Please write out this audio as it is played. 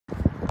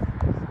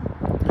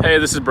Hey,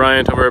 this is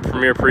Bryant over at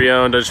Premier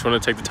Pre-Owned. I just want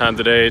to take the time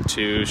today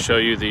to show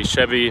you the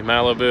Chevy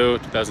Malibu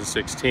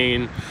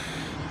 2016.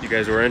 You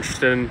guys were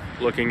interested in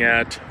looking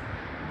at.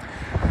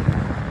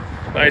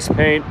 Nice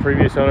paint,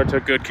 previous owner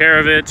took good care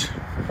of it.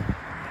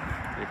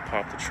 Let me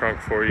pop the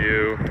trunk for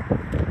you.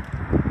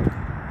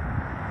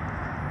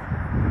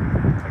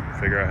 I can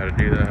figure out how to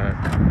do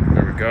that.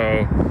 There we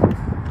go.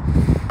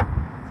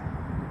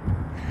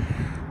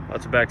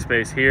 Lots of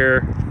backspace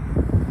here.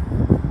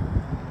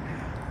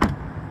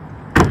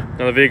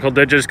 Now the vehicle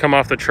did just come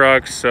off the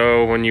truck,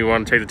 so when you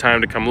want to take the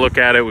time to come look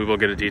at it, we will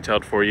get it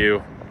detailed for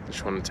you.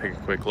 Just want to take a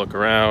quick look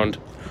around.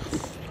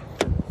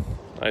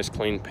 Nice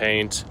clean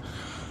paint.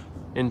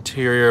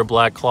 Interior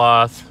black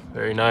cloth,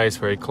 very nice,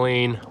 very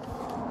clean.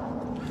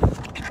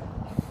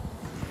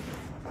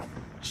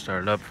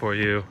 Start it up for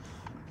you.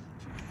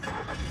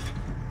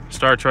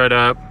 Starts right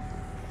up.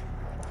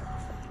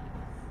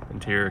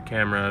 Interior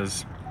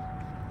cameras.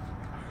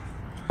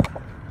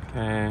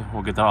 Okay,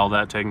 we'll get all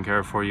that taken care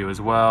of for you as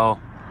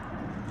well.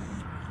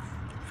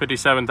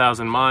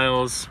 57,000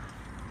 miles.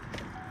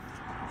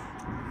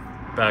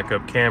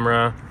 Backup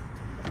camera.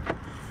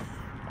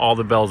 All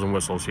the bells and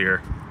whistles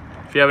here.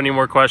 If you have any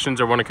more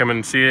questions or want to come in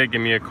and see it, give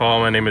me a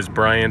call. My name is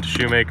Bryant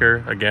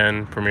Shoemaker.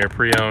 Again, Premier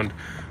Pre-Owned.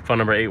 Phone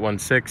number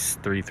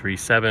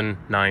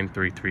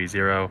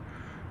 816-337-9330.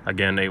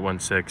 Again,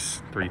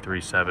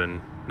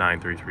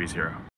 816-337-9330.